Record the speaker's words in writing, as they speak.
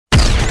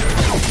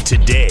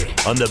Today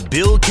on The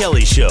Bill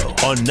Kelly Show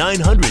on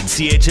 900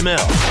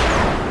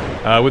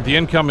 CHML. With the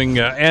incoming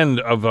end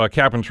of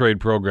cap and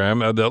trade program,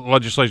 the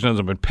legislation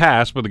hasn't been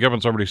passed, but the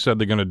government's already said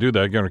they're going to do that.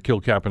 They're going to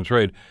kill cap and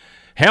trade.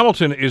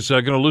 Hamilton is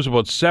going to lose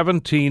about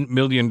 $17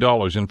 million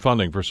in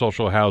funding for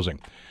social housing,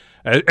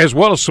 as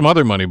well as some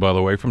other money, by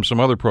the way, from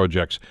some other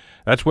projects.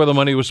 That's where the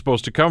money was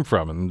supposed to come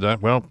from, and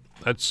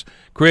that's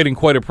creating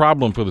quite a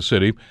problem for the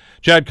city.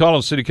 Chad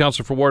Collins, City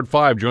Councilor for Ward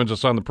 5, joins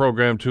us on the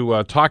program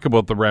to talk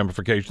about the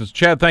ramifications.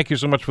 Chad, thank you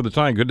so much for the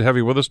time. Good to have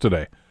you with us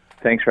today.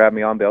 Thanks for having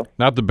me on, Bill.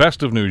 Not the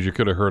best of news you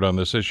could have heard on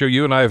this issue.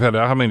 You and I have had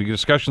how many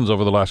discussions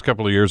over the last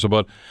couple of years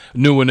about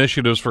new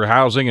initiatives for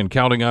housing and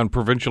counting on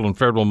provincial and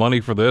federal money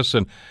for this,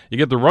 and you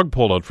get the rug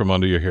pulled out from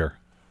under you here.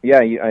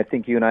 Yeah, I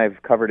think you and I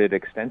have covered it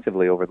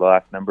extensively over the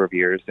last number of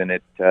years, and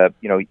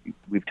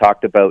we've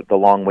talked about the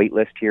long wait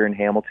list here in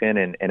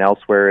Hamilton and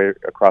elsewhere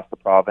across the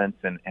province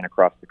and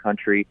across the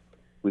country.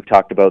 We've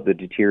talked about the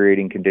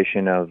deteriorating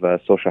condition of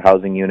social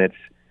housing units.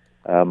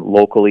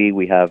 Locally,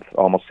 we have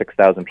almost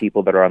 6,000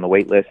 people that are on the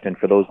wait list, and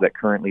for those that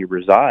currently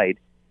reside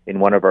in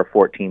one of our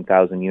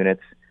 14,000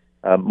 units,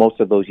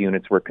 most of those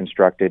units were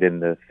constructed in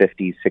the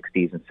 50s,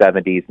 60s, and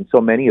 70s, and so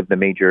many of the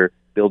major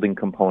building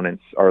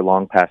components are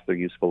long past their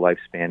useful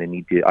lifespan and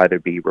need to either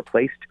be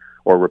replaced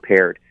or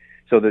repaired.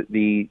 So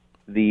the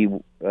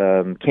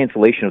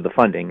cancellation of the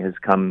funding has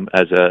come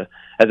as a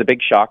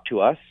big shock to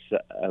us.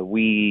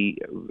 We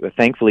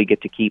thankfully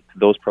get to keep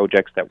those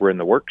projects that were in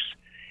the works.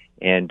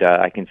 And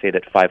I can say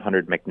that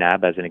 500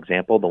 McNabb, as an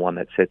example, the one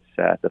that sits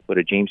at the foot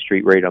of James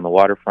Street right on the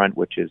waterfront,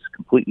 which is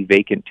completely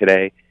vacant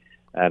today,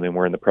 and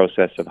we're in the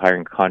process of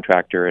hiring a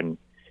contractor and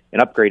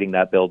upgrading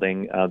that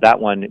building.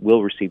 That one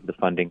will receive the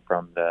funding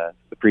from the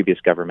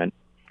previous government.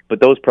 But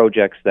those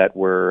projects that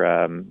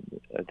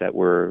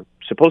were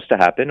supposed to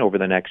happen over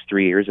the next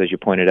 3 years, as you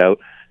pointed out,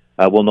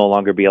 will no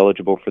longer be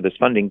eligible for this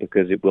funding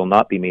because it will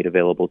not be made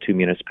available to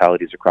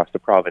municipalities across the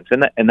province.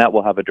 And that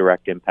will have a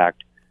direct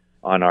impact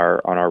on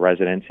our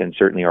residents and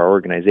certainly our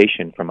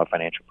organization from a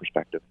financial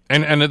perspective.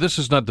 And this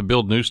is not the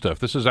build new stuff.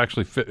 This is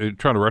actually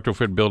trying to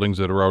retrofit buildings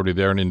that are already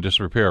there and in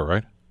disrepair,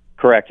 right?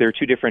 Correct. There are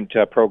two different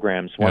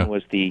programs. One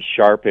was the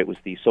SHARP. It was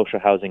the social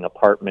housing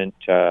apartment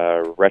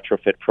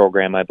retrofit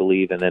program, I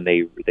believe, and then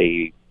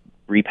they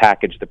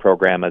repackaged the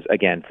program as,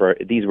 again,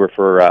 these were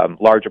for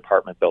large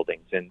apartment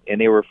buildings, and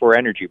they were for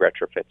energy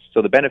retrofits.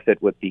 So the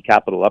benefit with the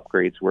capital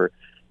upgrades were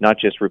not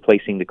just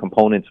replacing the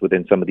components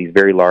within some of these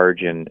very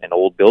large and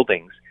old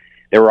buildings.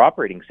 There were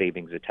operating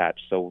savings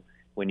attached. So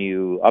when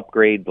you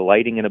upgrade the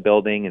lighting in a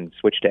building and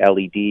switch to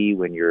LED,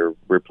 when you're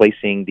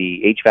replacing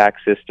the HVAC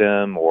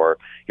system, or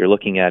you're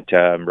looking at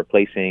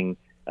replacing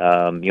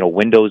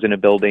windows in a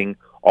building,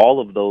 all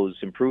of those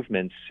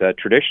improvements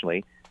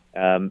traditionally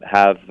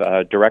have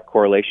a direct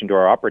correlation to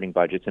our operating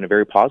budgets in a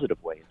very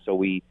positive way. So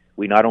we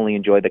not only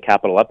enjoy the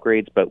capital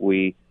upgrades, but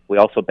we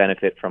also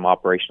benefit from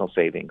operational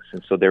savings.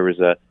 And so there was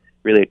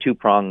really a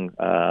two-prong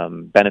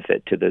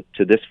benefit to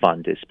this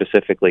fund, is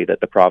specifically that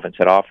the province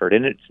had offered.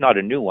 And it's not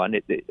a new one.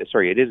 It is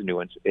a new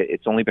one.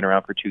 It's only been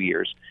around for 2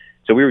 years.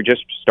 So we were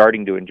just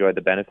starting to enjoy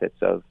the benefits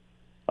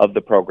of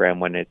the program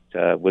when it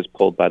was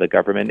pulled by the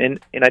government.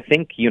 And I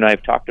think you and I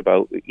have talked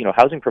about,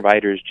 housing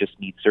providers just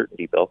need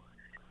certainty, Bill.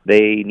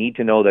 They need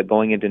to know that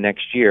going into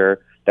next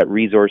year, that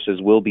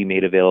resources will be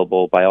made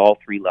available by all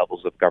three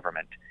levels of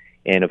government.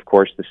 And of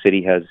course, the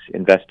city has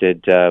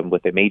invested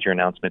with a major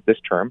announcement this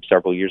term.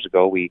 Several years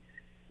ago, we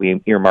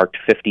earmarked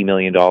 $50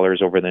 million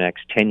over the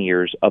next 10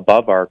 years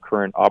above our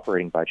current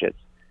operating budgets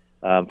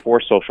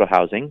for social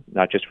housing,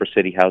 not just for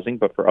city housing,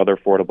 but for other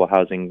affordable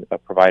housing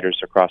providers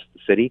across the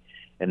city.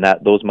 And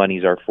that those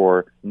monies are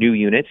for new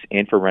units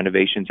and for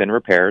renovations and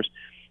repairs.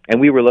 And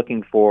we were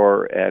looking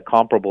for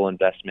comparable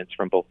investments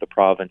from both the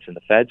province and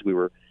the feds. We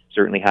were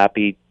certainly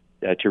happy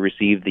to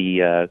receive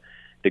the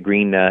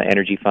green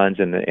energy funds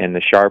and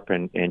the SHARP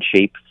and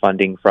SHAPE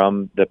funding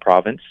from the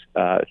province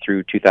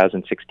through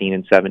 2016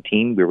 and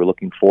 17. We were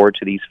looking forward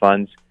to these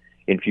funds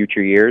in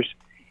future years.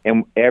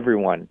 And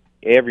everyone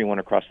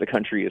across the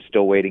country is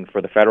still waiting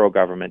for the federal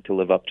government to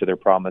live up to their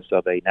promise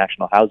of a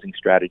national housing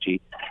strategy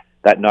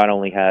that not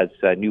only has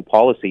new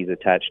policies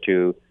attached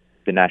to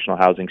the national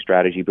housing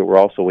strategy, but we're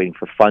also waiting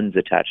for funds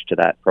attached to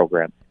that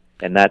program.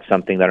 And that's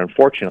something that,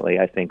 unfortunately,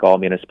 I think all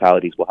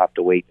municipalities will have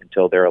to wait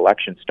until their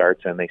election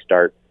starts and they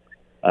start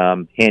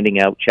handing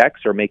out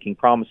checks or making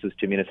promises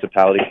to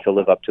municipalities to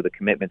live up to the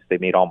commitments they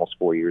made almost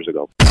 4 years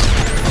ago.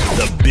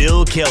 The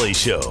Bill Kelly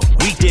Show,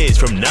 weekdays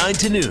from 9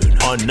 to noon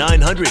on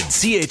 900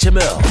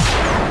 CHML.